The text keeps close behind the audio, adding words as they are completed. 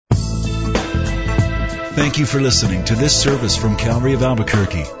Thank you for listening to this service from Calvary of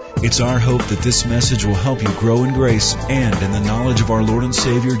Albuquerque. It's our hope that this message will help you grow in grace and in the knowledge of our Lord and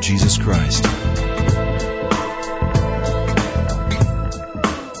Savior, Jesus Christ.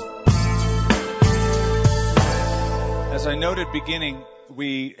 As I noted beginning,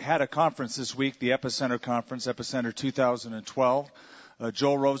 we had a conference this week, the Epicenter Conference, Epicenter 2012.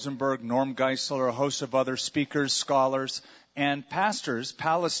 Joel Rosenberg, Norm Geisler, a host of other speakers, scholars, and pastors,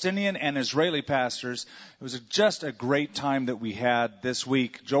 Palestinian and Israeli pastors. It was just a great time that we had this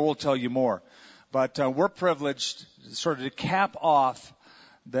week. Joel will tell you more. But we're privileged sort of to cap off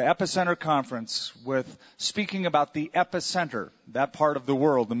the Epicenter Conference with speaking about the epicenter, that part of the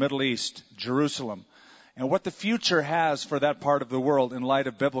world, the Middle East, Jerusalem, and what the future has for that part of the world in light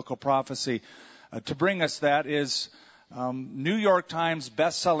of biblical prophecy. To bring us that is New York Times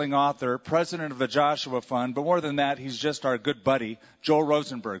best-selling author, president of the Joshua Fund, but more than that, he's just our good buddy, Joel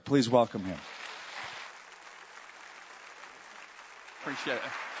Rosenberg. Please welcome him. Appreciate it.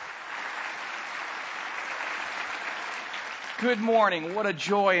 Good morning. What a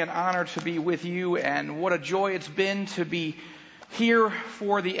joy and honor to be with you, and what a joy it's been to be here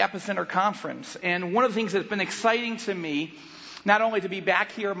for the Epicenter Conference. And one of the things that's been exciting to me, not only to be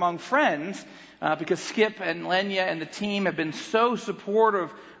back here among friends, because Skip and Lenya and the team have been so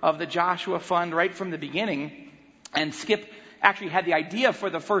supportive of the Joshua Fund right from the beginning. And Skip actually had the idea for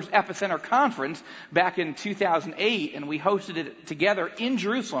the first Epicenter Conference back in 2008, and we hosted it together in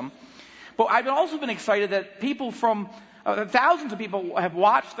Jerusalem. But I've also been excited that people from thousands of people have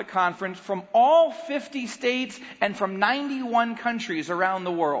watched the conference from all 50 states and from 91 countries around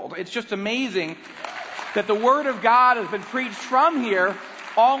the world. It's just amazing that the Word of God has been preached from here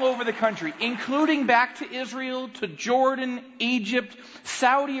all over the country, including back to Israel, to Jordan, Egypt,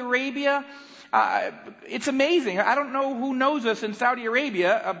 Saudi Arabia. It's amazing. I don't know who knows us in Saudi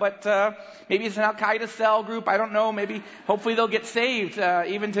Arabia, but maybe it's an Al-Qaeda cell group. I don't know. Maybe, hopefully they'll get saved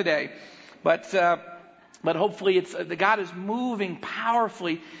even today. But hopefully God is moving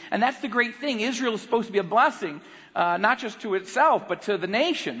powerfully. And that's the great thing. Israel is supposed to be a blessing, not just to itself, but to the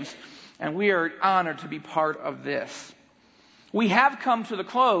nations. And we are honored to be part of this. We have come to the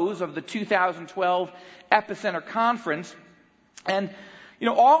close of the 2012 Epicenter Conference. And,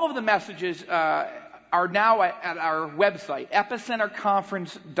 all of the messages are now at our website,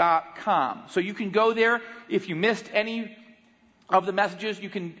 epicenterconference.com. So you can go there. If you missed any of the messages, you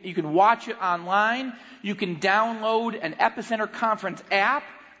can watch it online. You can download an Epicenter Conference app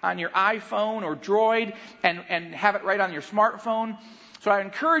on your iPhone or Droid and have it right on your smartphone. So I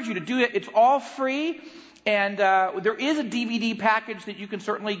encourage you to do it. It's all free. And there is a DVD package that you can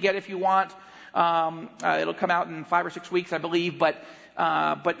certainly get if you want. It'll come out in 5 or 6 weeks, I believe. But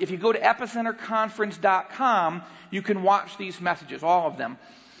if you go to epicenterconference.com, you can watch these messages, all of them.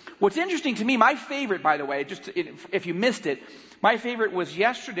 What's interesting to me, my favorite, by the way, if you missed it, my favorite was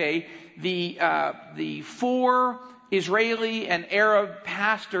yesterday, the 4 Israeli and Arab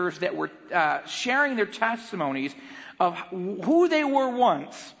pastors that were sharing their testimonies of who they were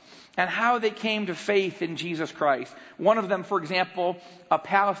once and how they came to faith in Jesus Christ. One of them, for example, a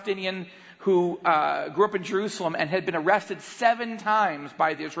Palestinian who grew up in Jerusalem and had been arrested 7 times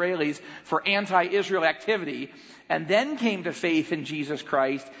by the Israelis for anti-Israel activity, and then came to faith in Jesus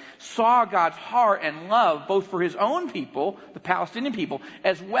Christ, saw God's heart and love both for his own people, the Palestinian people,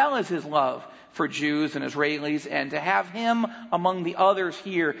 as well as his love for Jews and Israelis, and to have him among the others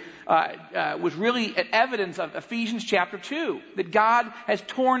here was really an evidence of Ephesians chapter 2, that God has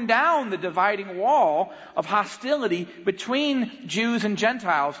torn down the dividing wall of hostility between Jews and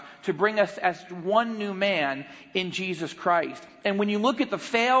Gentiles to bring us as one new man in Jesus Christ. And when you look at the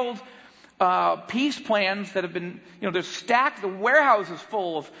failed peace plans that have been, they're stacked, the warehouse is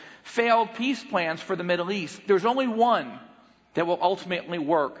full of failed peace plans for the Middle East. There's only one that will ultimately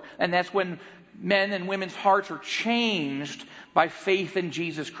work, and that's when men and women's hearts are changed by faith in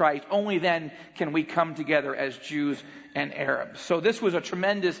Jesus Christ. Only then can we come together as Jews and Arabs. So this was a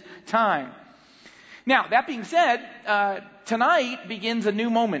tremendous time. Now, that being said, tonight begins a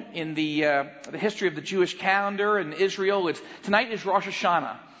new moment in the history of the Jewish calendar in Israel. Tonight is Rosh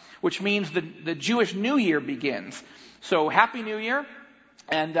Hashanah, which means the Jewish New Year begins. So Happy New Year,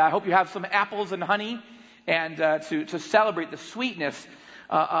 and I hope you have some apples and honey and to celebrate the sweetness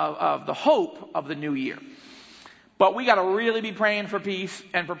of the hope of the new year. But we got to really be praying for peace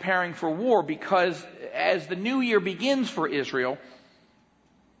and preparing for war, because as the new year begins for Israel,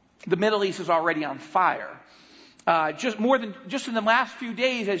 the Middle East is already on fire. Just in the last few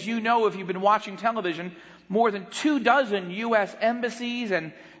days, as you know, if you've been watching television, more than 24 U.S. embassies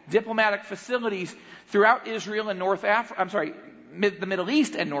and diplomatic facilities throughout Israel and the Middle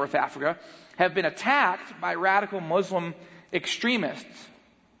East and North Africa have been attacked by radical Muslim extremists.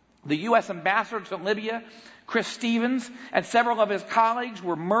 The U.S. ambassador to Libya, Chris Stevens, and several of his colleagues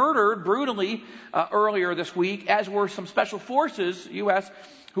were murdered brutally earlier this week, as were some special forces, U.S.,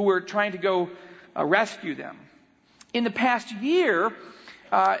 who were trying to go rescue them. In the past year,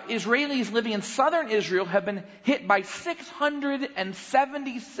 Israelis living in southern Israel have been hit by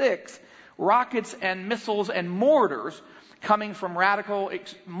 676 rockets and missiles and mortars coming from radical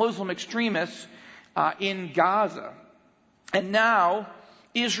Muslim extremists in Gaza. And now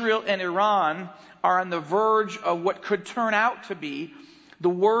Israel and Iran are on the verge of what could turn out to be the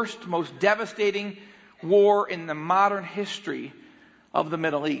worst, most devastating war in the modern history of the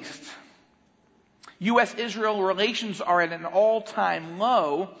Middle East. U.S.-Israel relations are at an all-time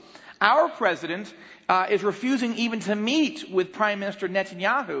low. Our president is refusing even to meet with Prime Minister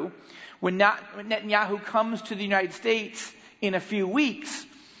Netanyahu when Netanyahu comes to the United States in a few weeks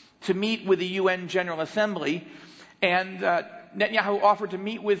to meet with the UN General Assembly. And Netanyahu offered to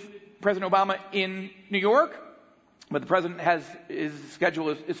meet with President Obama in New York, but the president has his schedule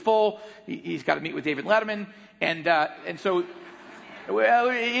is full. He's got to meet with David Letterman, and so. Well,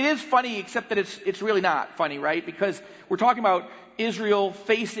 it is funny, except that it's really not funny, right? Because we're talking about Israel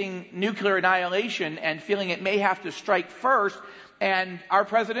facing nuclear annihilation and feeling it may have to strike first, and our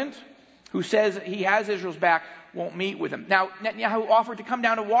president, who says he has Israel's back, won't meet with him. Now, Netanyahu offered to come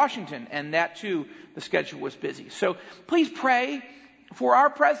down to Washington, and that too, the schedule was busy. So please pray for our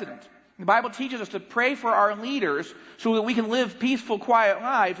president. The Bible teaches us to pray for our leaders so that we can live peaceful, quiet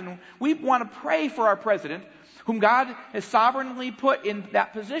lives, and we want to pray for our president, whom God has sovereignly put in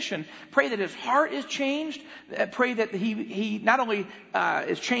that position. Pray that his heart is changed. Pray that he not only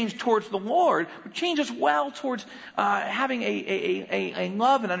is changed towards the Lord, but changes well towards having a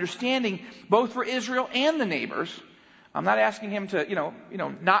love and understanding both for Israel and the neighbors. I'm not asking him to,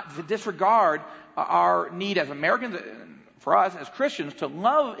 not to disregard our need as Americans, for us as Christians, to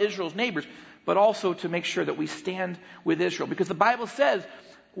love Israel's neighbors, but also to make sure that we stand with Israel. Because the Bible says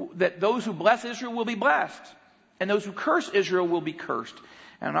that those who bless Israel will be blessed, and those who curse Israel will be cursed.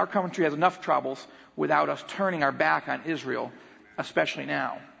 And our country has enough troubles without us turning our back on Israel, especially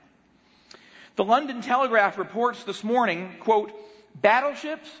now. The London Telegraph reports this morning, quote,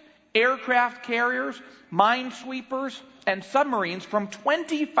 battleships, aircraft carriers, minesweepers, and submarines from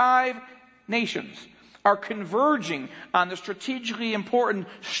 25 nations are converging on the strategically important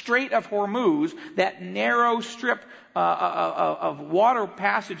Strait of Hormuz, that narrow strip of water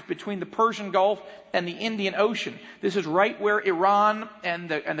passage between the Persian Gulf and the Indian Ocean. This is right where Iran and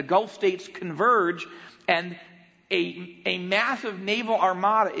the Gulf states converge, and a massive naval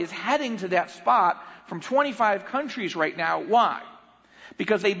armada is heading to that spot from 25 countries right now. Why?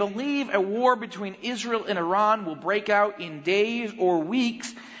 Because they believe a war between Israel and Iran will break out in days or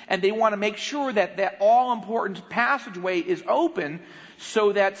weeks, and they want to make sure that that all-important passageway is open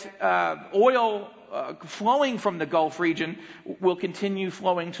so that oil flowing from the Gulf region will continue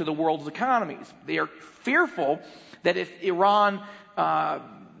flowing to the world's economies. They are fearful that if Iran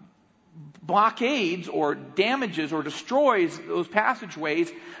blockades or damages or destroys those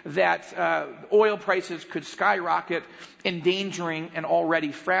passageways, that oil prices could skyrocket, endangering an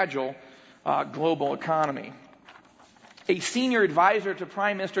already fragile global economy. A senior advisor to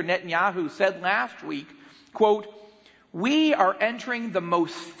Prime Minister Netanyahu said last week, quote, we are entering the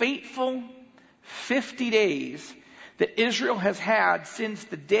most fateful 50 days that Israel has had since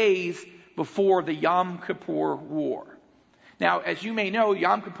the days before the Yom Kippur War. Now, as you may know,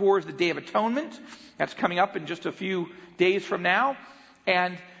 Yom Kippur is the Day of Atonement. That's coming up in just a few days from now.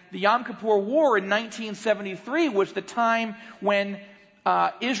 And the Yom Kippur War in 1973 was the time when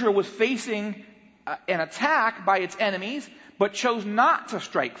Israel was facing an attack by its enemies, but chose not to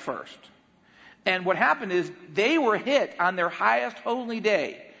strike first. And what happened is they were hit on their highest holy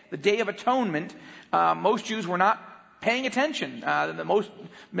day, the Day of Atonement. Most Jews were not paying attention. Most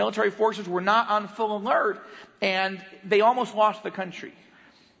military forces were not on full alert, and they almost lost the country.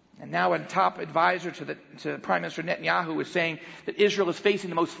 And now a top advisor to Prime Minister Netanyahu is saying that Israel is facing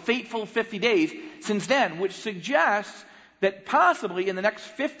the most fateful 50 days since then, which suggests that possibly in the next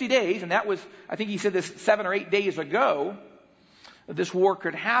 50 days, and that was, I think he said this 7 or 8 days ago, this war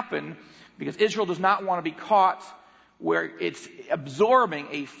could happen, because Israel does not want to be caught where it's absorbing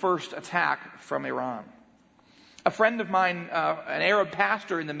a first attack from Iran. A friend of mine, an Arab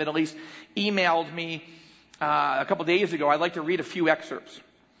pastor in the Middle East, emailed me a couple days ago. I'd like to read a few excerpts.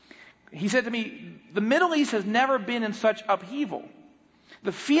 He said to me, the Middle East has never been in such upheaval.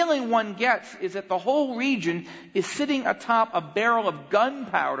 The feeling one gets is that the whole region is sitting atop a barrel of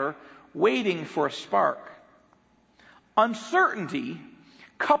gunpowder waiting for a spark. uncertainty,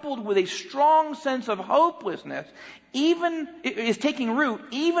 coupled with a strong sense of hopelessness, is taking root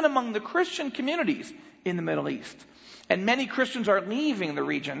even among the Christian communities in the Middle East. And many Christians are leaving the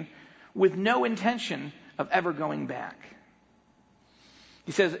region with no intention of ever going back.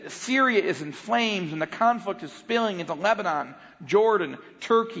 He says Syria is in flames and the conflict is spilling into Lebanon, Jordan,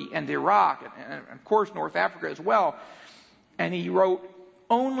 Turkey, and Iraq, and of course North Africa as well. And he wrote,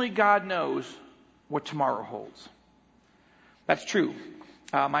 only God knows what tomorrow holds. That's true.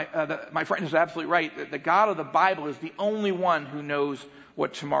 My friend is absolutely right. The God of the Bible is the only one who knows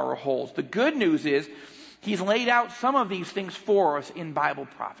what tomorrow holds. The good news is he's laid out some of these things for us in Bible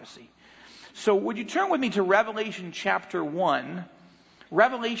prophecy. So would you turn with me to Revelation chapter 1?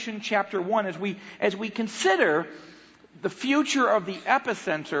 Revelation chapter 1, as we consider the future of the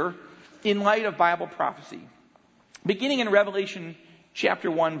epicenter in light of Bible prophecy. Beginning in Revelation chapter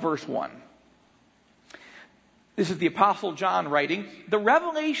 1, verse 1. This is the Apostle John writing, the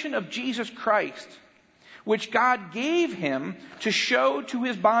revelation of Jesus Christ, which God gave him to show to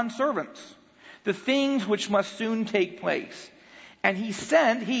his bondservants the things which must soon take place. And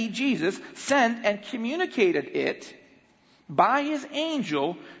Jesus, sent and communicated it by his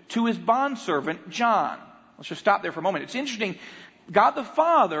angel to his bondservant John. Let's just stop there for a moment. It's interesting. God the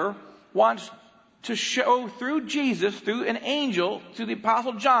Father wants to show through Jesus, through an angel, to the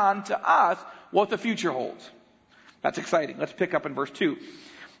Apostle John, to us, what the future holds. That's exciting. Let's pick up in verse 2.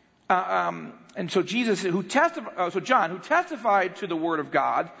 And so John, who testified to the word of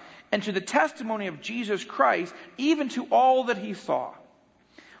God and to the testimony of Jesus Christ, even to all that he saw.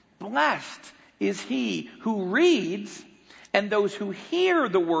 Blessed is he who reads and those who hear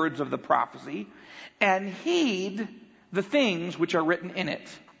the words of the prophecy and heed the things which are written in it,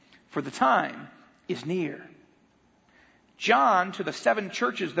 for the time is near. John, to the 7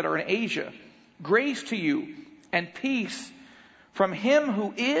 churches that are in Asia, grace to you and peace from him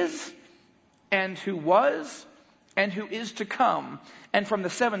who is and who was and who is to come, and from the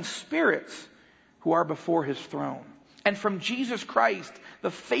 7 spirits who are before his throne, and from Jesus Christ, the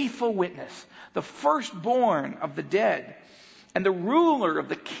faithful witness, the firstborn of the dead, and the ruler of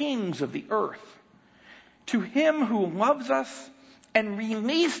the kings of the earth. To him who loves us and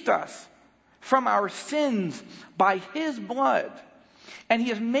released us from our sins by his blood, and he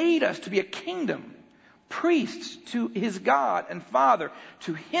has made us to be a kingdom, priests to his God and Father.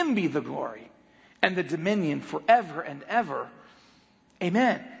 To him be the glory and the dominion forever and ever.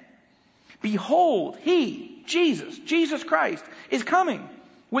 Amen. Behold, he, Jesus Christ, is coming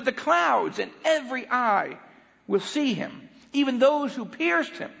with the clouds, and every eye will see him, even those who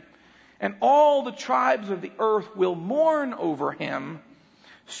pierced him, and all the tribes of the earth will mourn over him.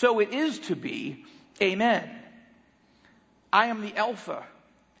 So it is to be. Amen. I am the Alpha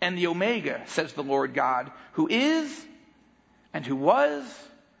and the Omega, says the Lord God, who is, and who was,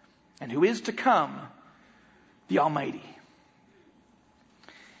 and who is to come, the Almighty.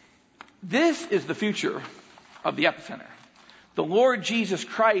 This is the future of the epicenter. The Lord Jesus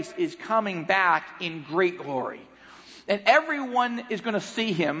Christ is coming back in great glory. And everyone is going to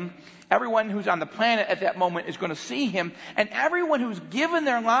see him. Everyone who's on the planet at that moment is going to see him. And everyone who's given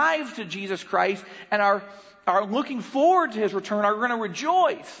their lives to Jesus Christ and are looking forward to his return are going to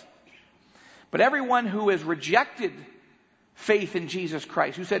rejoice. But everyone who has rejected faith in Jesus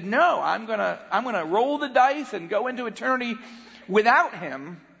Christ, who said, no, I'm going to roll the dice and go into eternity without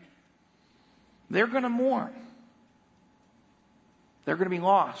him, they're going to mourn. They're going to be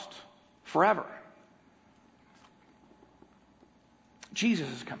lost forever. Jesus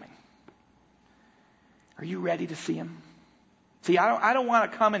is coming. Are you ready to see him? See, I don't want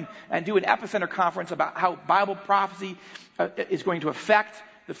to come and do an Epicenter conference about how Bible prophecy is going to affect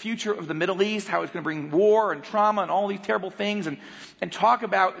the future of the Middle East, how it's going to bring war and trauma and all these terrible things, and talk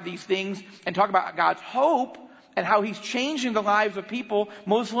about these things and talk about God's hope and how he's changing the lives of people,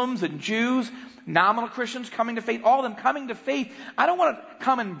 Muslims and Jews, nominal Christians coming to faith, all of them coming to faith. I don't want to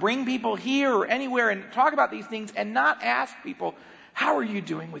come and bring people here or anywhere and talk about these things and not ask people, how are you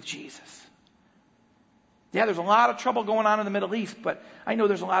doing with Jesus? Yeah, there's a lot of trouble going on in the Middle East, but I know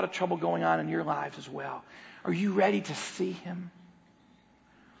there's a lot of trouble going on in your lives as well. Are you ready to see him?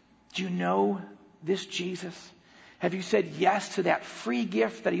 Do you know this Jesus? Have you said yes to that free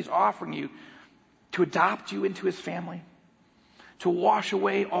gift that he's offering you to adopt you into his family, to wash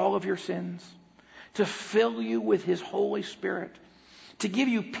away all of your sins, to fill you with his Holy Spirit, to give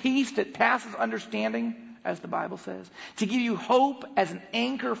you peace that passes understanding, as the Bible says, to give you hope as an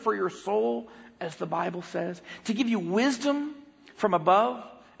anchor for your soul, as the Bible says, to give you wisdom from above,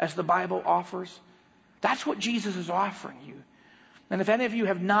 as the Bible offers? That's what Jesus is offering you. And if any of you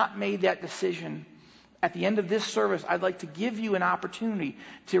have not made that decision, at the end of this service, I'd like to give you an opportunity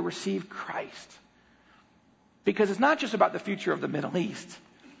to receive Christ. Because it's not just about the future of the Middle East.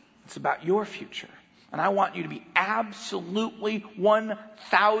 It's about your future. And I want you to be absolutely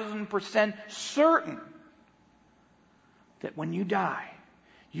 1,000% certain that when you die,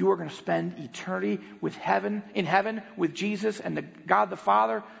 you are going to spend eternity in heaven with Jesus and the God the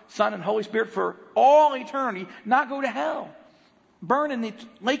Father, Son, and Holy Spirit for all eternity, not go to hell. Burn in the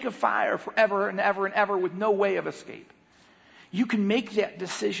lake of fire forever and ever and ever with no way of escape. You can make that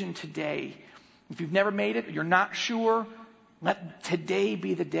decision today. If you've never made it, you're not sure, let today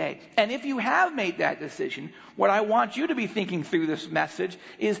be the day. And if you have made that decision, what I want you to be thinking through this message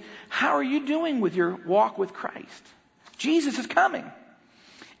is, how are you doing with your walk with Christ? Jesus is coming.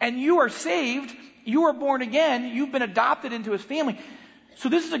 And you are saved, you are born again, you've been adopted into his family. So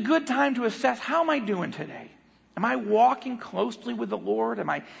this is a good time to assess, how am I doing today? Am I walking closely with the Lord? Am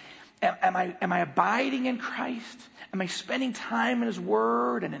I abiding in Christ? Am I spending time in his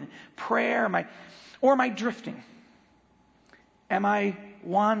word and in prayer? Or am I drifting? Am I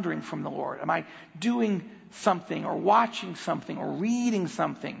wandering from the Lord? Am I doing something or watching something or reading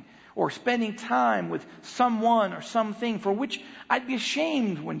something or spending time with someone or something for which I'd be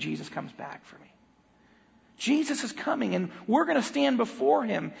ashamed when Jesus comes back for me? Jesus is coming, and we're going to stand before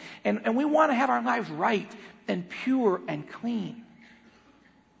him, and we want to have our lives right and pure and clean.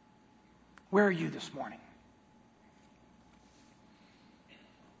 Where are you this morning?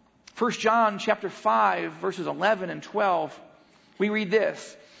 1 John chapter 5, verses 11 and 12, we read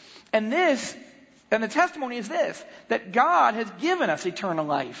this. And the testimony is this, that God has given us eternal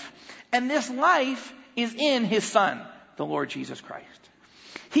life, and this life is in his Son, the Lord Jesus Christ.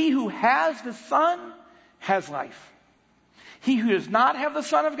 He who has the Son has life. He who does not have the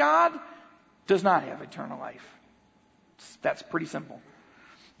Son of God does not have eternal life. That's pretty simple.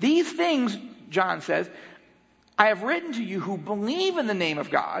 These things, John says, I have written to you who believe in the name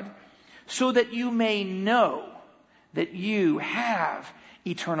of God, so that you may know that you have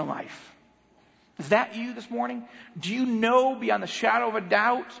eternal life. Is that you this morning? Do you know beyond the shadow of a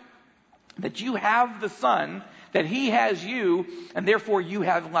doubt that you have the Son, that he has you, and therefore you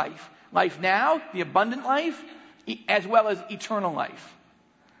have life? Life now, the abundant life, as well as eternal life.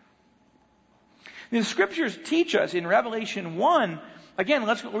 The scriptures teach us in Revelation 1, again,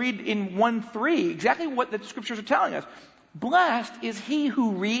 let's read in 1:3, exactly what the scriptures are telling us. Blessed is he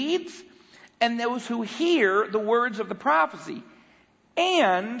who reads and those who hear the words of the prophecy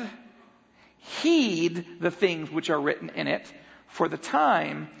and heed the things which are written in it, for the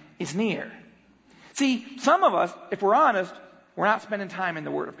time is near. See, some of us, if we're honest, we're not spending time in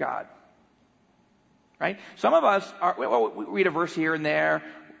the Word of God. Right? Some of us we read a verse here and there.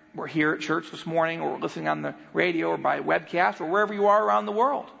 We're here at church this morning, or we're listening on the radio or by webcast or wherever you are around the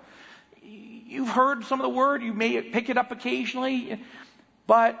world. You've heard some of the Word. You may pick it up occasionally.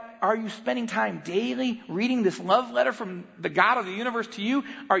 But are you spending time daily reading this love letter from the God of the universe to you?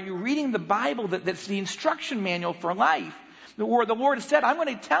 Are you reading the Bible that's the instruction manual for life? The Lord has said, I'm going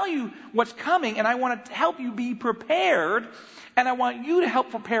to tell you what's coming, and I want to help you be prepared, and I want you to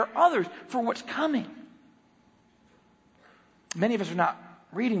help prepare others for what's coming. Many of us are not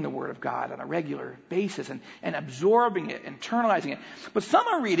reading the Word of God on a regular basis and absorbing it, internalizing it. But some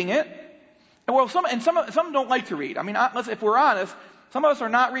are reading it. Well, some don't like to read. I mean, if we're honest, some of us are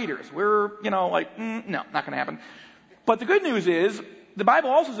not readers. We're, no, not going to happen. But the good news is, the Bible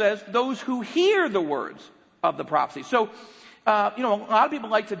also says, those who hear the words of the prophecy. So, a lot of people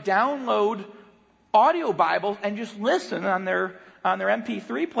like to download audio Bibles and just listen on their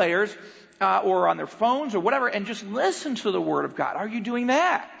MP3 players, or on their phones or whatever, and just listen to the Word of God. Are you doing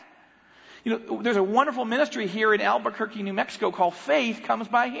that? There's a wonderful ministry here in Albuquerque, New Mexico called Faith Comes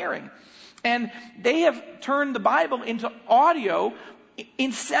by Hearing. And they have turned the Bible into audio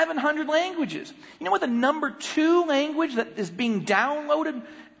in 700 languages. You know what the number 2 language that is being downloaded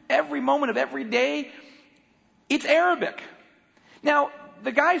every moment of every day? It's Arabic. Now,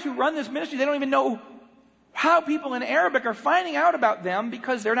 the guys who run this ministry, they don't even know how people in Arabic are finding out about them,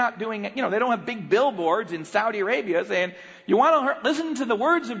 because they're not doing it. They don't have big billboards in Saudi Arabia saying, you want to listen to the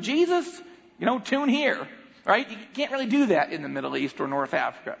words of Jesus? Tune here. Right? You can't really do that in the Middle East or North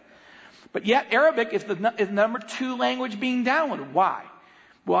Africa. But yet Arabic is the number 2 language being downloaded. Why?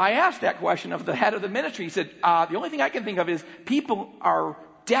 Well, I asked that question of the head of the ministry. He said, the only thing I can think of is people are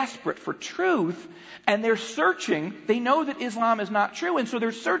desperate for truth, and they're searching. They know that Islam is not true, and so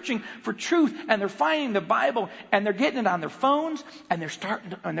they're searching for truth, and they're finding the Bible, and they're getting it on their phones, and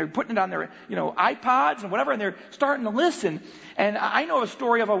they're putting it on their iPods and whatever, and they're starting to listen. And I know a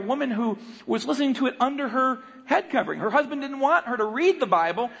story of a woman who was listening to it under her head covering. Her husband didn't want her to read the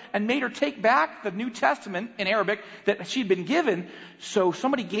Bible and made her take back the New Testament in Arabic that she'd been given. So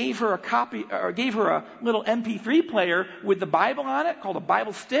somebody gave her a copy, or gave her a little MP3 player with the Bible on it called a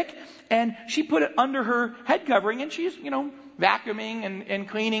Bible stick. And she put it under her head covering, and she's, vacuuming and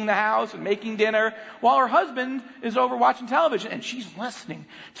cleaning the house and making dinner while her husband is over watching television, and she's listening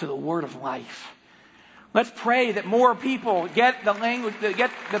to the word of life. Let's pray that more people get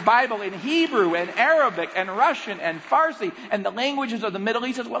the Bible in Hebrew and Arabic and Russian and Farsi and the languages of the Middle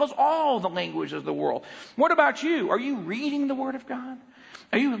East as well as all the languages of the world. What about you? Are you reading the Word of God?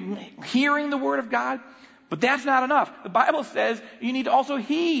 Are you hearing the Word of God? But that's not enough. The Bible says you need to also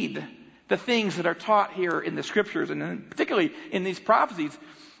heed the things that are taught here in the Scriptures, and particularly in these prophecies,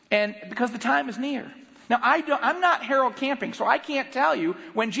 and because the time is near. Now, I'm not Harold Camping, so I can't tell you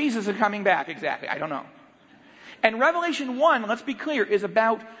when Jesus is coming back exactly. I don't know. And Revelation 1, let's be clear, is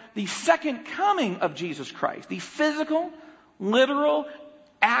about the second coming of Jesus Christ. The physical, literal,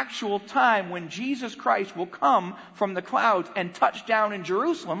 actual time when Jesus Christ will come from the clouds and touch down in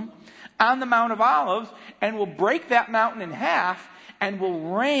Jerusalem on the Mount of Olives and will break that mountain in half and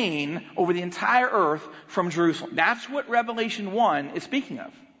will reign over the entire earth from Jerusalem. That's what Revelation 1 is speaking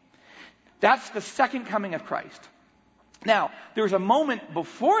of. That's the second coming of Christ. Now, there's a moment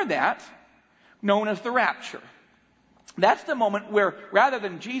before that known as the rapture. That's the moment where rather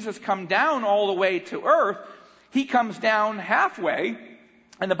than Jesus come down all the way to earth, he comes down halfway,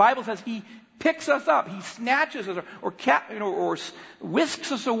 and the Bible says he picks us up. He snatches us or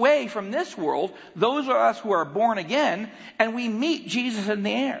whisks us away from this world, those of us who are born again, and we meet Jesus in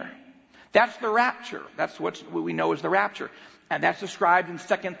the air. That's the rapture. That's what we know as the rapture. And that's described in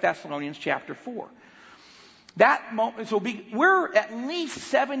 2 Thessalonians chapter 4. That moment, we're at least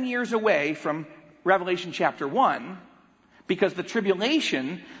 7 years away from Revelation chapter 1, because the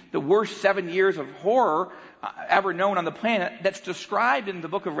tribulation, the worst 7 years of horror ever known on the planet, that's described in the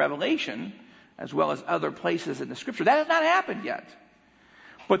book of Revelation, as well as other places in the Scripture, that has not happened yet.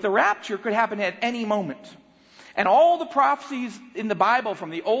 But the rapture could happen at any moment. And all the prophecies in the Bible, from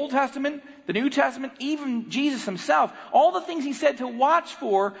the Old Testament, the New Testament, even Jesus himself, all the things he said to watch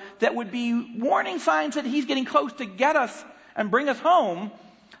for that would be warning signs that he's getting close to get us and bring us home,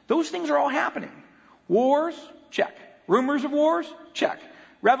 those things are all happening. Wars, check. Rumors of wars, check.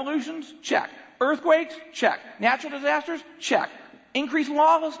 Revolutions, check. Earthquakes, check. Natural disasters, check. Increased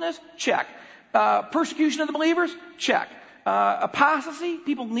lawlessness, check. Persecution of the believers, check. Apostasy,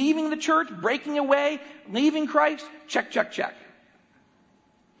 people leaving the church, breaking away, leaving Christ, check, check, check.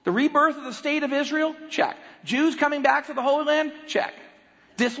 The rebirth of the state of Israel, check. Jews coming back to the Holy Land, check.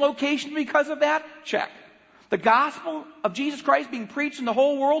 Dislocation because of that, check. The gospel of Jesus Christ being preached in the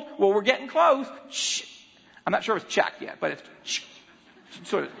whole world, well, we're getting close. Shh. I'm not sure it's check yet, but it's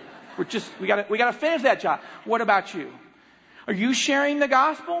sort of. We gotta finish that job. What about you? Are you sharing the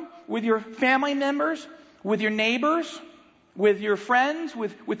gospel with your family members, with your neighbors, with your friends,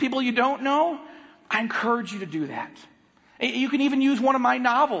 with people you don't know? I encourage you to do that. You can even use one of my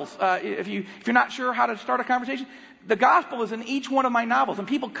novels if you're not sure how to start a conversation. The gospel is in each one of my novels, and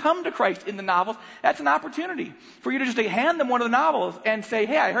people come to Christ in the novels. That's an opportunity for you to just hand them one of the novels and say,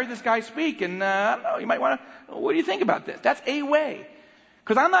 "Hey, I heard this guy speak, and I don't know, you might want to. What do you think about this?" That's a way,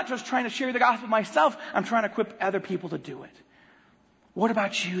 because I'm not just trying to share the gospel myself. I'm trying to equip other people to do it. What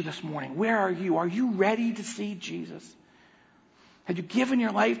about you this morning? Where are you? Are you ready to see Jesus? Have you given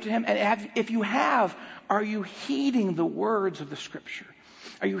your life to him? And if you have, are you heeding the words of the Scripture?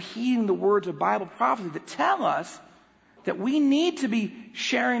 Are you heeding the words of Bible prophecy that tell us that we need to be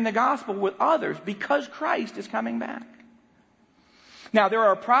sharing the gospel with others because Christ is coming back? Now, there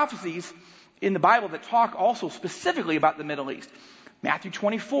are prophecies in the Bible that talk also specifically about the Middle East. Matthew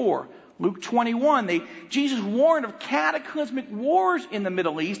 24, Luke 21, Jesus warned of cataclysmic wars in the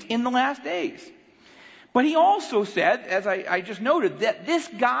Middle East in the last days. But he also said, as I just noted, that this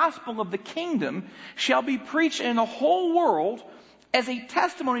gospel of the kingdom shall be preached in the whole world as a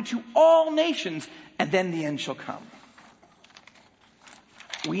testimony to all nations, and then the end shall come.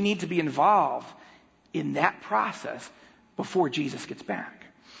 We need to be involved in that process before Jesus gets back.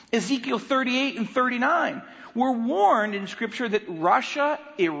 Ezekiel 38 and 39, we're warned in Scripture that Russia,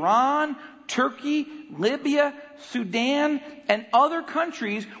 Iran, Turkey, Libya, Sudan, and other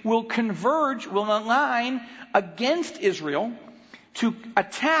countries will converge, will align against Israel to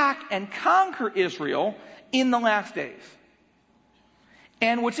attack and conquer Israel in the last days.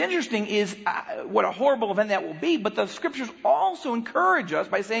 And what's interesting is what a horrible event that will be, but the Scriptures also encourage us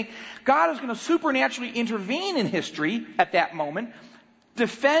by saying God is going to supernaturally intervene in history at that moment,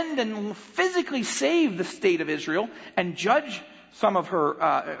 defend and physically save the state of Israel, and judge some of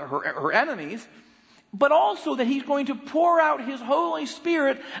her enemies. but also that he's going to pour out his Holy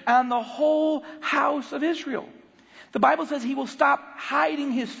Spirit on the whole house of Israel. The Bible says he will stop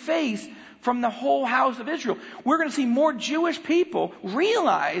hiding his face from the whole house of Israel. We're going to see more Jewish people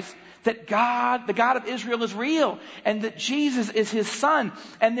realize that God, the God of Israel, is real and that Jesus is his son.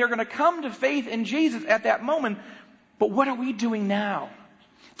 And they're going to come to faith in Jesus at that moment. But what are we doing now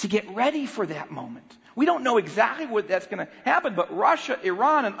to get ready for that moment? We don't know exactly what that's going to happen, but Russia,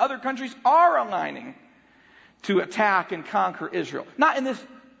 Iran, and other countries are aligning to attack and conquer Israel. Not in this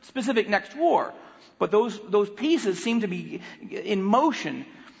specific next war, but those pieces seem to be in motion,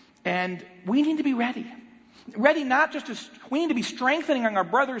 and we need to be ready. Ready not just we need to be strengthening our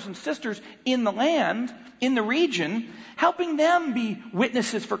brothers and sisters in the land, in the region, helping them be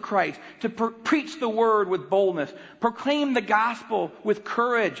witnesses for Christ, to preach the word with boldness, proclaim the gospel with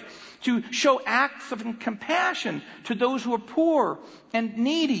courage, to show acts of compassion to those who are poor and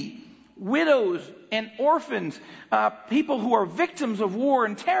needy, widows and orphans, people who are victims of war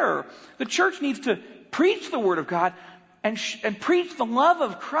and terror. The church needs to preach the word of God and preach the love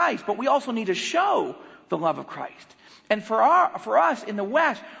of Christ, but we also need to show the love of Christ. And for us in the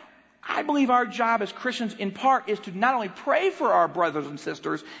West, I believe our job as Christians in part is to not only pray for our brothers and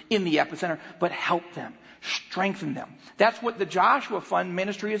sisters in the epicenter, but help them, strengthen them. That's what the Joshua Fund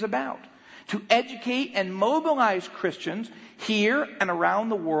ministry is about. To educate and mobilize Christians here and around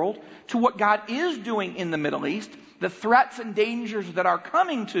the world to what God is doing in the Middle East, the threats and dangers that are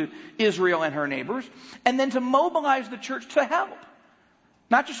coming to Israel and her neighbors, and then to mobilize the church to help.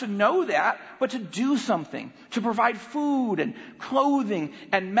 Not just to know that, but to do something, to provide food and clothing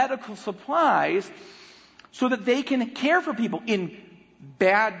and medical supplies so that they can care for people in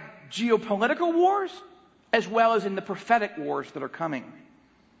bad geopolitical wars as well as in the prophetic wars that are coming.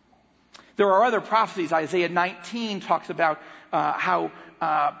 There are other prophecies. Isaiah 19 talks about how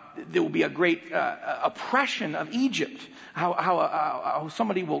there will be a great oppression of Egypt, how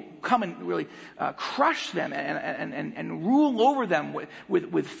somebody will come and really crush them and rule over them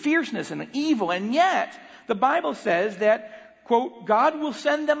with fierceness and evil. And yet, the Bible says that, quote, God will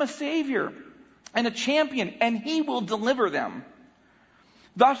send them a Savior and a champion, and He will deliver them.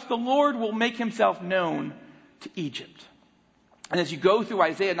 Thus the Lord will make Himself known to Egypt. And as you go through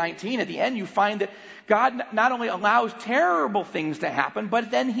Isaiah 19, at the end you find that God not only allows terrible things to happen, but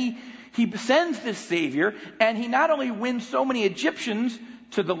then He sends this Savior, and He not only wins so many Egyptians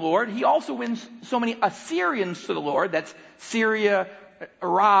to the Lord, He also wins so many Assyrians to the Lord. That's Syria,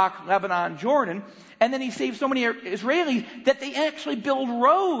 Iraq, Lebanon, Jordan. And then He saves so many Israelis that they actually build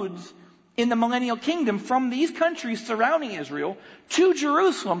roads in the millennial kingdom from these countries surrounding Israel to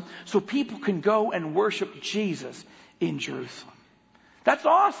Jerusalem so people can go and worship Jesus in Jerusalem. That's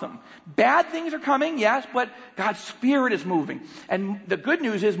awesome. Bad things are coming, yes, but God's Spirit is moving. And the good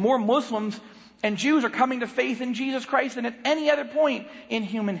news is more Muslims and Jews are coming to faith in Jesus Christ than at any other point in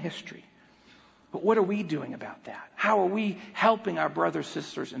human history. But what are we doing about that? How are we helping our brothers and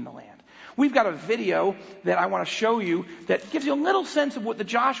sisters in the land? We've got a video that I want to show you that gives you a little sense of what the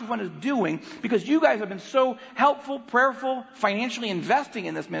Joshua Fund is doing, because you guys have been so helpful, prayerful, financially investing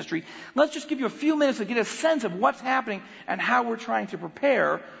in this ministry. Let's just give you a few minutes to get a sense of what's happening and how we're trying to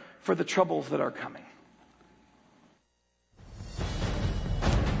prepare for the troubles that are coming.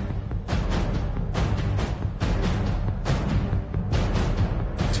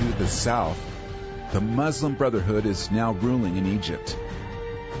 To the south, the Muslim Brotherhood is now ruling in Egypt.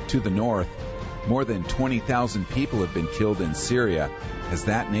 To the north, more than 20,000 people have been killed in Syria as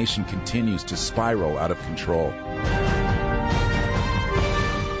that nation continues to spiral out of control.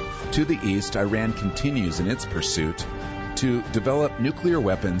 To the east, Iran continues in its pursuit to develop nuclear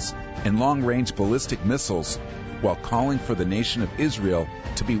weapons and long-range ballistic missiles while calling for the nation of Israel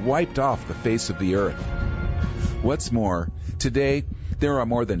to be wiped off the face of the earth. What's more, today there are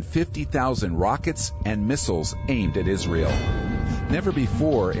more than 50,000 rockets and missiles aimed at Israel. Never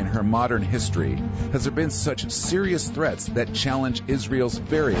before in her modern history has there been such serious threats that challenge Israel's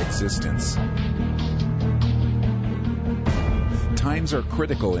very existence. Times are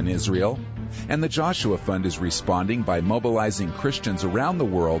critical in Israel, and the Joshua Fund is responding by mobilizing Christians around the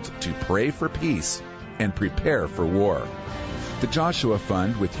world to pray for peace and prepare for war. The Joshua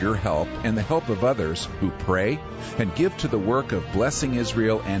Fund, with your help and the help of others who pray and give to the work of blessing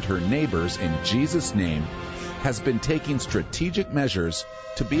Israel and her neighbors in Jesus' name, has been taking strategic measures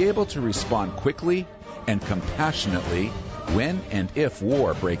to be able to respond quickly and compassionately when and if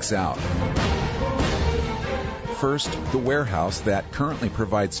war breaks out. First, the warehouse that currently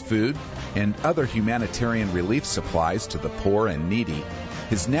provides food and other humanitarian relief supplies to the poor and needy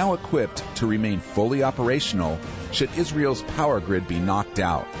is now equipped to remain fully operational should Israel's power grid be knocked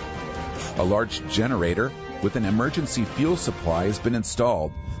out. A large generator with an emergency fuel supply has been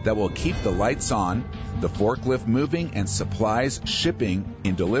installed that will keep the lights on, the forklift moving, and supplies shipping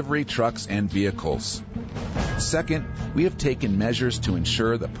in delivery trucks and vehicles. Second, we have taken measures to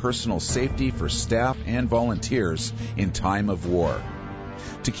ensure the personal safety for staff and volunteers in time of war.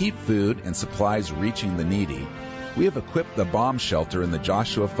 To keep food and supplies reaching the needy, we have equipped the bomb shelter in the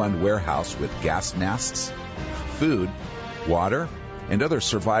Joshua Fund warehouse with gas masks, food, water, and other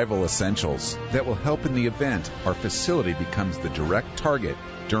survival essentials that will help in the event our facility becomes the direct target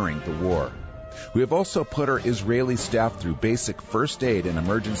during the war. We have also put our Israeli staff through basic first aid and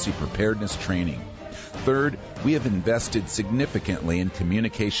emergency preparedness training. Third, we have invested significantly in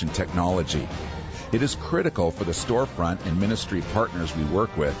communication technology. It is critical for the storefront and ministry partners we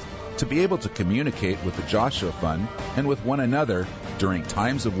work with to be able to communicate with the Joshua Fund and with one another during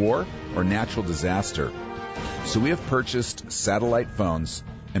times of war or natural disaster. So we have purchased satellite phones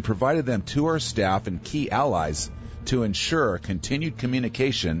and provided them to our staff and key allies to ensure continued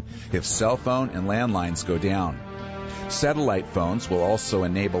communication if cell phone and landlines go down. Satellite phones will also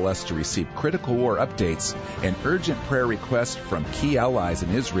enable us to receive critical war updates and urgent prayer requests from key allies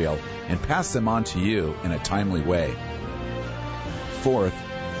in Israel and pass them on to you in a timely way. Fourth,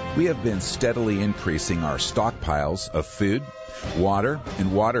 we have been steadily increasing our stockpiles of food, water,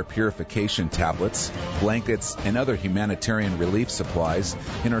 and water purification tablets, blankets, and other humanitarian relief supplies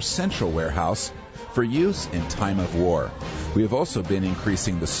in our central warehouse for use in time of war. We have also been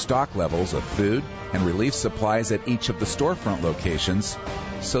increasing the stock levels of food and relief supplies at each of the storefront locations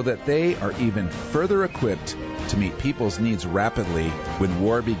so that they are even further equipped to meet people's needs rapidly when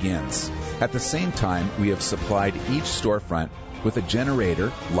war begins. At the same time, we have supplied each storefront with a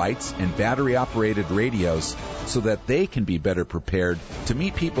generator, lights, and battery-operated radios so that they can be better prepared to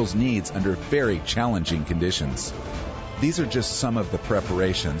meet people's needs under very challenging conditions. These are just some of the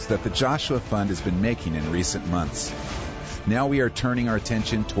preparations that the Joshua Fund has been making in recent months. Now we are turning our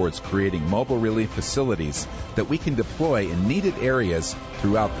attention towards creating mobile relief facilities that we can deploy in needed areas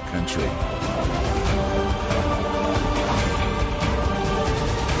throughout the country.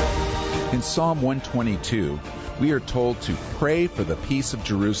 In Psalm 122, we are told to pray for the peace of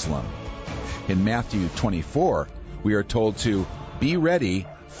Jerusalem. In Matthew 24, we are told to be ready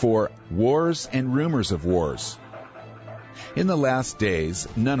for wars and rumors of wars. In the last days,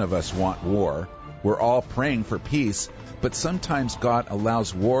 none of us want war. We're all praying for peace, but sometimes God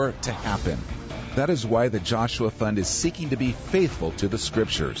allows war to happen. That is why the Joshua Fund is seeking to be faithful to the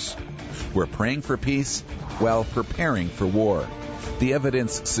Scriptures. We're praying for peace while preparing for war. The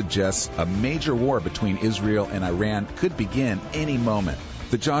evidence suggests a major war between Israel and Iran could begin any moment.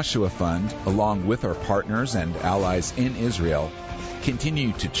 The Joshua Fund, along with our partners and allies in Israel,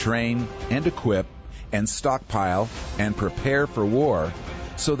 continue to train and equip and stockpile and prepare for war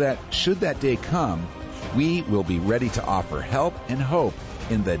so that, should that day come, we will be ready to offer help and hope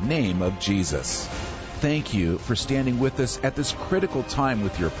in the name of Jesus. Thank you for standing with us at this critical time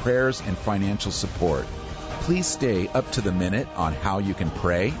with your prayers and financial support. Please stay up to the minute on how you can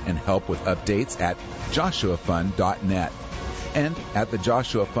pray and help with updates at joshuafund.net and at the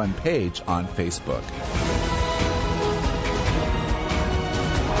Joshua Fund page on Facebook.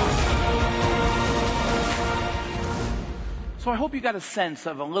 So I hope you got a sense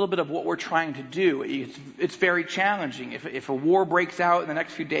of a little bit of what we're trying to do. It's very challenging. If a war breaks out in the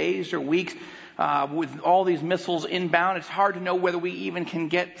next few days or weeks, with all these missiles inbound, it's hard to know whether we even can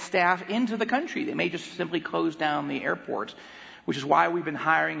get staff into the country. They may just simply close down the airports, which is why we've been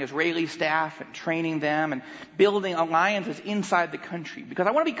hiring Israeli staff and training them and building alliances inside the country. Because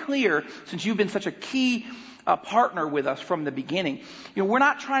I want to be clear, since you've been such a key partner with us from the beginning, we're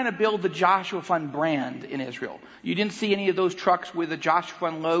not trying to build the Joshua Fund brand in Israel. You didn't see any of those trucks with the Joshua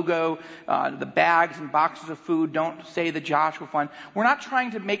Fund logo. The bags and boxes of food don't say the Joshua Fund. We're not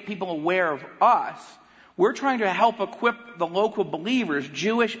trying to make people aware of us. We're trying to help equip the local believers,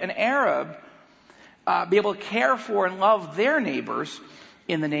 Jewish and Arab, be able to care for and love their neighbors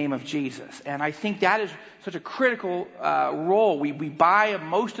in the name of Jesus. And I think that is such a critical role. We buy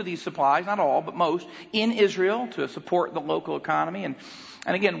most of these supplies, not all, but most, in Israel to support the local economy. And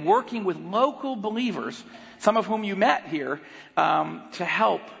again, working with local believers, some of whom you met here, to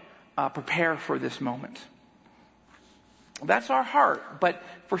help prepare for this moment. That's our heart. But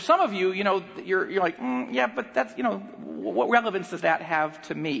for some of you, you're like, yeah, but that's, what relevance does that have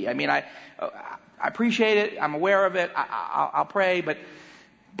to me? I mean, I appreciate it. I'm aware of it. I'll pray, but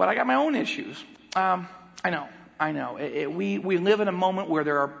I got my own issues. I know. We live in a moment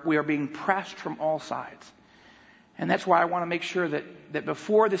where we are being pressed from all sides. And that's why I want to make sure that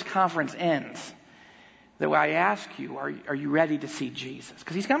before this conference ends, that I ask you, are you ready to see Jesus?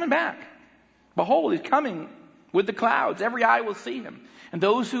 Because he's coming back. Behold, he's coming with the clouds. Every eye will see him. And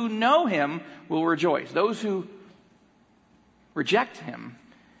those who know him will rejoice. Those who reject him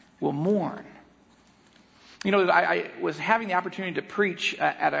will mourn. You know, I was having the opportunity to preach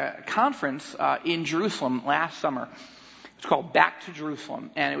at a conference in Jerusalem last summer. It's called Back to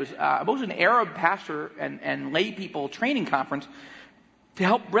Jerusalem. And it was both an Arab pastor and lay people training conference to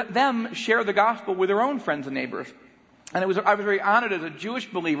help them share the gospel with their own friends and neighbors. And I was very honored as a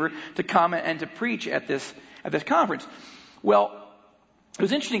Jewish believer to come and to preach at this conference. Well, it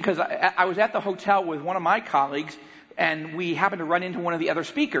was interesting because I was at the hotel with one of my colleagues, and we happened to run into one of the other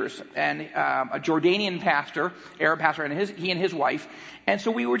speakers, and a Jordanian pastor, Arab pastor, and he and his wife. And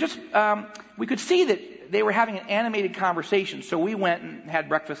so we were just, we could see that they were having an animated conversation. So we went and had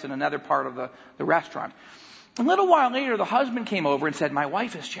breakfast in another part of the restaurant. A little while later, the husband came over and said, "My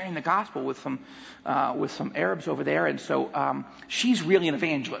wife is sharing the gospel with some Arabs over there, and so she's really an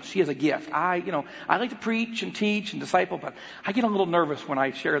evangelist. She has a gift. I like to preach and teach and disciple, but I get a little nervous when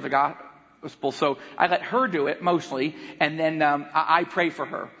I share the gospel, so I let her do it mostly, and then I pray for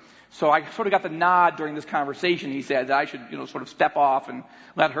her." So I sort of got the nod during this conversation. He said that I should, sort of step off and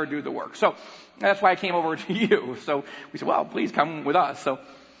let her do the work. So that's why I came over to you. So we said, "Well, please come with us." So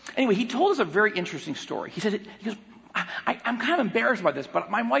anyway, he told us a very interesting story. He goes, I'm kind of embarrassed by this,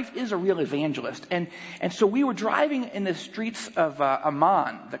 but my wife is a real evangelist. And so we were driving in the streets of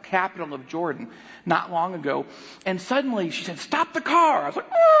Amman, the capital of Jordan, not long ago. And suddenly she said, "Stop the car." I was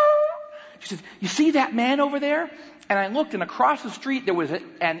like, "Ah!" She said, "You see that man over there?" And I looked, and across the street there was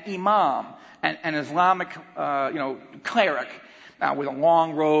an imam, an Islamic, cleric, with a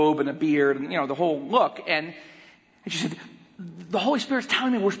long robe and a beard and, the whole look. And she said, "The Holy Spirit's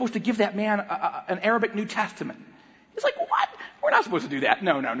telling me we're supposed to give that man an Arabic New Testament." He's like, "What? We're not supposed to do that."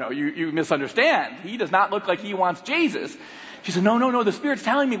 No, you misunderstand. He does not look like he wants Jesus. She said, No, the Spirit's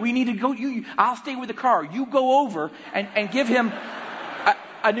telling me we need to go. I'll stay with the car. You go over and give him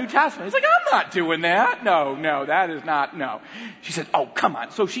a New Testament. He's like, "I'm not doing that. No, that is not, no." She said, "Oh, come on."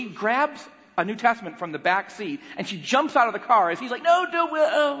 So she grabs a New Testament from the back seat and she jumps out of the car as he's like, "No,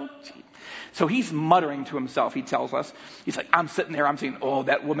 oh." So he's muttering to himself, he tells us. He's like, I'm sitting there, I'm saying, "Oh,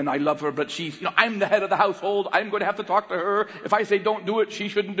 that woman, I love her, but she's, I'm the head of the household. I'm going to have to talk to her. If I say don't do it, she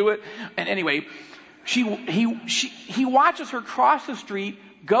shouldn't do it." And anyway, he watches her cross the street,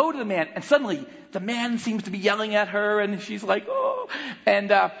 go to the man, and suddenly the man seems to be yelling at her, and she's like, "Oh."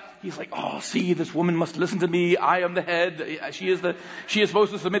 And he's like, "Oh, see, this woman must listen to me. I am the head. She is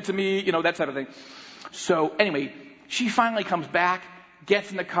supposed to submit to me," that type of thing. So anyway, she finally comes back,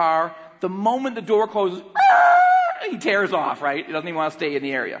 gets in the car. The moment the door closes, he tears off, right? He doesn't even want to stay in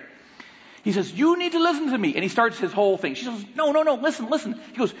the area. He says, "You need to listen to me." And he starts his whole thing. She says, No, listen.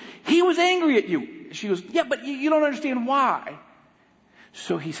 He goes, "He was angry at you." She goes, "Yeah, but you don't understand why."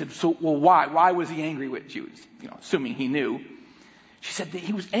 So he said, "Well, why? Why was he angry with you?" Assuming he knew. She said that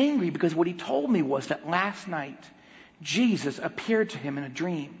he was angry because what he told me was that last night, Jesus appeared to him in a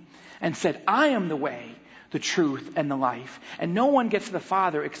dream and said, "I am the way, the truth, and the life. And no one gets to the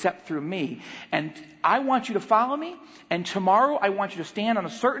Father except through me. And I want you to follow me. And tomorrow I want you to stand on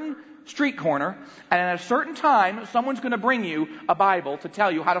a certain street corner. And at a certain time, someone's going to bring you a Bible to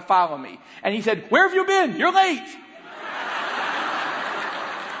tell you how to follow me." And he said, "Where have you been? You're late."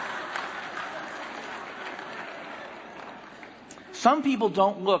 Some people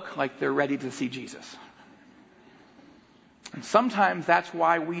don't look like they're ready to see Jesus. And sometimes that's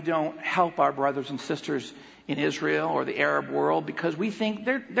why we don't help our brothers and sisters in Israel or the Arab world, because we think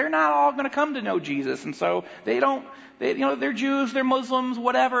they're not all going to come to know Jesus. And so they're Jews, they're Muslims,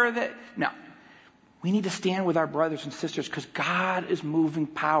 whatever. No. We need to stand with our brothers and sisters because God is moving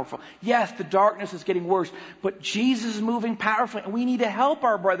powerful. Yes, the darkness is getting worse, but Jesus is moving powerfully. And we need to help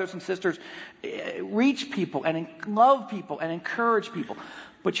our brothers and sisters reach people and love people and encourage people.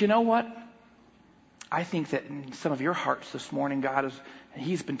 But you know what? I think that in some of your hearts this morning,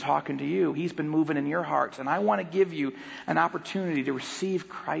 He's been talking to you. He's been moving in your hearts. And I want to give you an opportunity to receive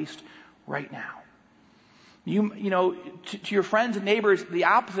Christ right now. To your friends and neighbors, the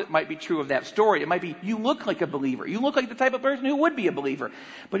opposite might be true of that story. It might be you look like a believer. You look like the type of person who would be a believer.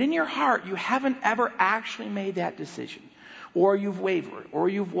 But in your heart, you haven't ever actually made that decision. Or you've wavered. Or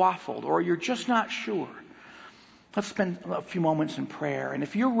you've waffled. Or you're just not sure. Let's spend a few moments in prayer. And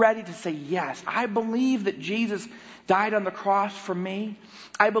if you're ready to say, "Yes, I believe that Jesus died on the cross for me.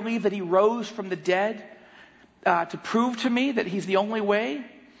 I believe that He rose from the dead to prove to me that He's the only way."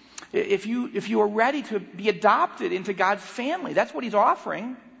 If you are ready to be adopted into God's family, that's what He's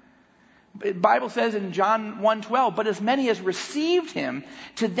offering. The Bible says in John 1:12, "But as many as received Him,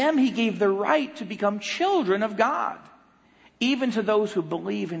 to them He gave the right to become children of God, even to those who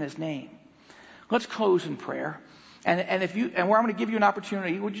believe in His name." Let's close in prayer. And where I'm going to give you an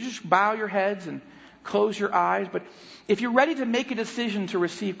opportunity, would you just bow your heads and close your eyes? But if you're ready to make a decision to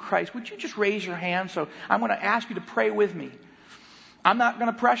receive Christ, would you just raise your hand? So I'm going to ask you to pray with me. I'm not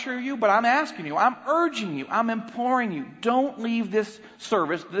going to pressure you, but I'm asking you, I'm urging you, I'm imploring you, don't leave this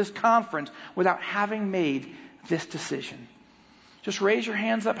service, this conference, without having made this decision. Just raise your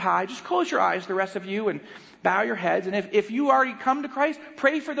hands up high. Just close your eyes, the rest of you, and bow your heads. And if you already come to Christ,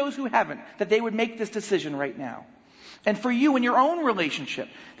 pray for those who haven't, that they would make this decision right now. And for you in your own relationship,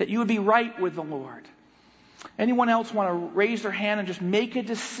 that you would be right with the Lord. Anyone else want to raise their hand and just make a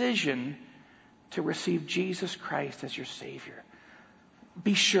decision to receive Jesus Christ as your Savior?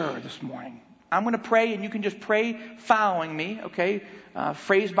 Be sure this morning. I'm going to pray, and you can just pray following me, okay?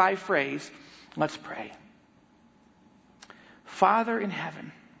 Phrase by phrase. Let's pray. Father in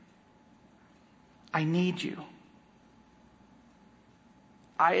heaven, I need you.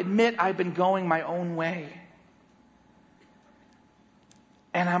 I admit I've been going my own way.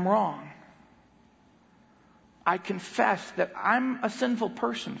 And I'm wrong. I confess that I'm a sinful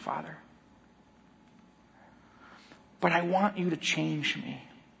person, Father. But I want you to change me.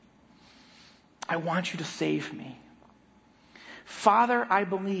 I want you to save me. Father, I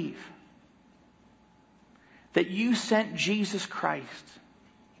believe that you sent Jesus Christ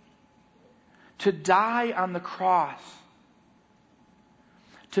to die on the cross,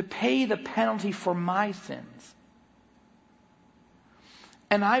 to pay the penalty for my sins.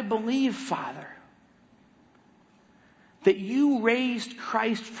 And I believe, Father, that you raised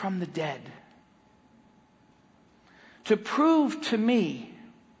Christ from the dead to prove to me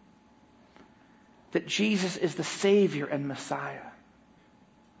that Jesus is the Savior and Messiah.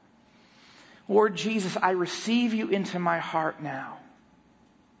 Lord Jesus, I receive you into my heart now.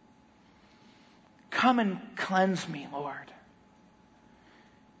 Come and cleanse me, Lord.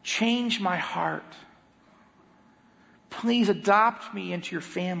 Change my heart. Please adopt me into your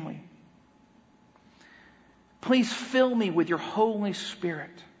family. Please fill me with your Holy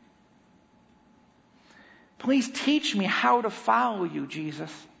Spirit. Please teach me how to follow you,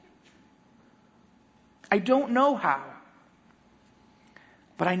 Jesus. I don't know how,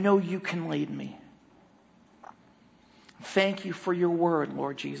 but I know you can lead me. Thank you for your word,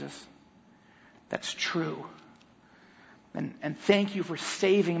 Lord Jesus. That's true. And thank you for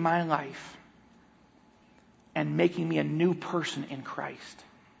saving my life and making me a new person in Christ.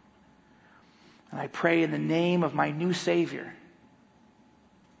 And I pray in the name of my new Savior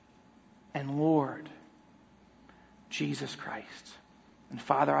and Lord, Jesus Christ. And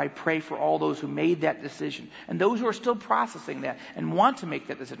Father, I pray for all those who made that decision and those who are still processing that and want to make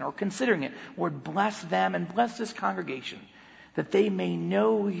that decision or considering it. Lord, bless them and bless this congregation that they may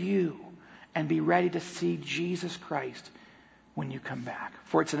know you and be ready to see Jesus Christ when you come back.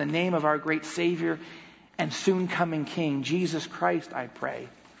 For it's in the name of our great Savior and soon coming King, Jesus Christ, I pray.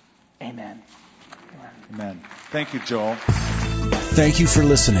 Amen. Amen. Thank you, Joel. Thank you for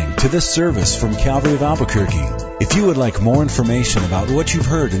listening to this service from Calvary of Albuquerque. If you would like more information about what you've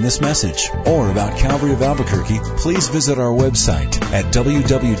heard in this message or about Calvary of Albuquerque, please visit our website at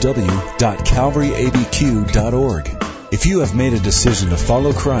www.calvaryabq.org. If you have made a decision to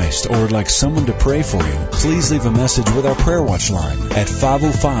follow Christ or would like someone to pray for you, please leave a message with our Prayer Watch line at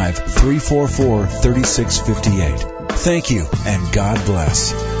 505-344-3658. Thank you, and God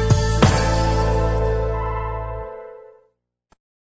bless.